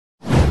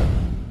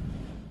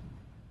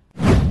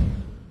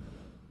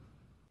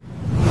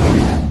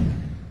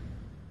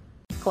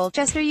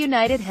Colchester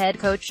United head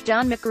coach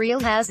John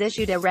McGreal has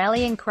issued a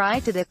rallying cry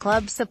to the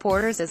club's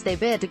supporters as they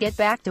bid to get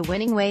back to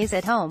winning ways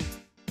at home.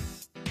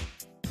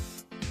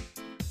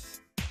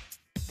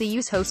 The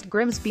U's host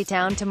Grimsby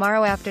Town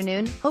tomorrow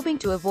afternoon, hoping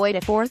to avoid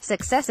a fourth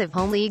successive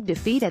home league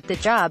defeat at the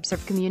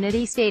JobServe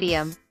Community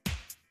Stadium.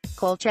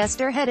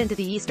 Colchester head into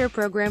the Easter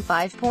program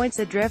 5 points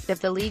adrift of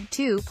the League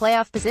Two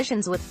playoff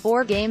positions with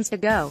 4 games to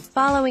go,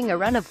 following a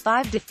run of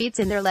 5 defeats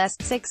in their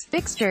last 6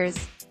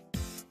 fixtures.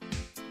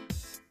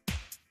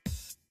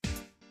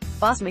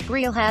 Boss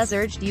McGreal has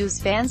urged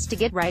U's fans to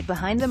get right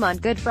behind them on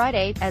Good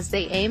Friday, as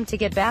they aim to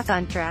get back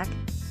on track.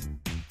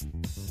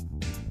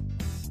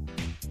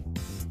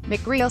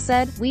 McGreal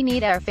said, "We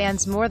need our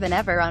fans more than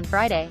ever on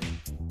Friday.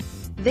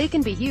 They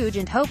can be huge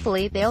and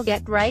hopefully they'll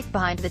get right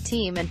behind the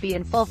team and be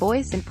in full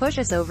voice and push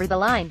us over the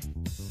line.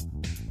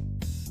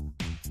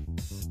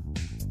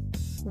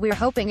 We're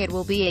hoping it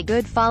will be a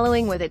good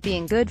following with it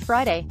being Good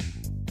Friday.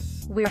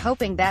 We're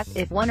hoping that,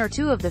 if 1 or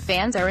 2 of the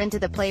fans are into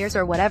the players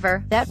or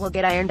whatever, that will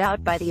get ironed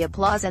out by the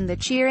applause and the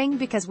cheering,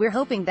 because we're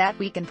hoping that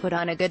we can put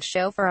on a good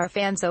show for our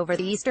fans over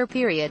the Easter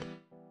period.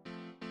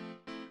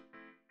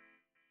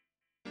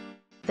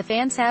 The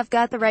fans have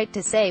got the right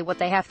to say what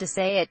they have to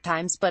say at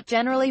times, but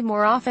generally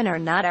more often or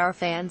not our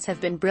fans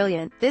have been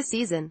brilliant this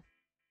season.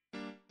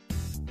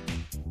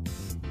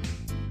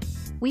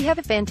 We have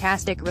a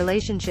fantastic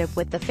relationship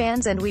with the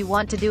fans and we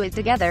want to do it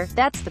together,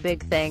 that's the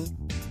big thing.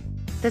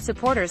 The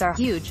supporters are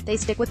huge, they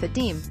stick with the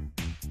team.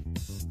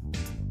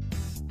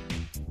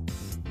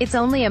 It's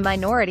only a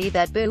minority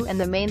that boo, and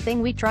the main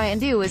thing we try and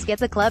do is get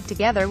the club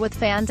together with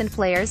fans and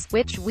players,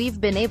 which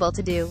we've been able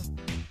to do.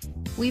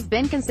 We've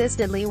been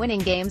consistently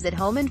winning games at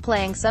home and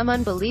playing some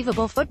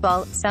unbelievable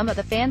football. Some of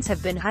the fans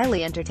have been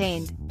highly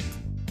entertained.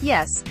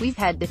 Yes, we've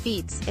had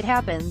defeats, it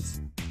happens.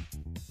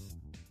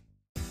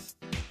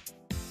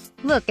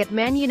 Look at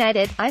Man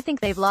United, I think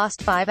they've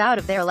lost 5 out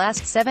of their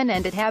last 7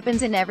 and it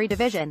happens in every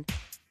division.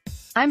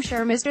 I'm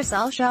sure Mr.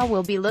 Solskjaer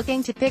will be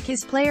looking to pick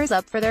his players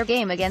up for their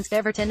game against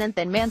Everton and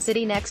then Man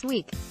City next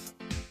week.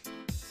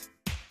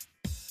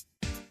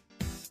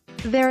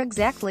 They're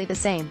exactly the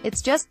same,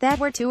 it's just that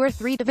we're 2 or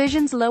 3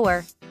 divisions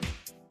lower.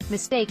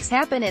 Mistakes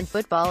happen in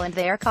football and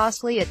they are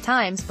costly at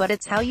times, but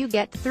it's how you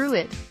get through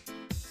it.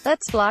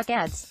 Let's block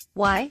ads.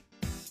 Why?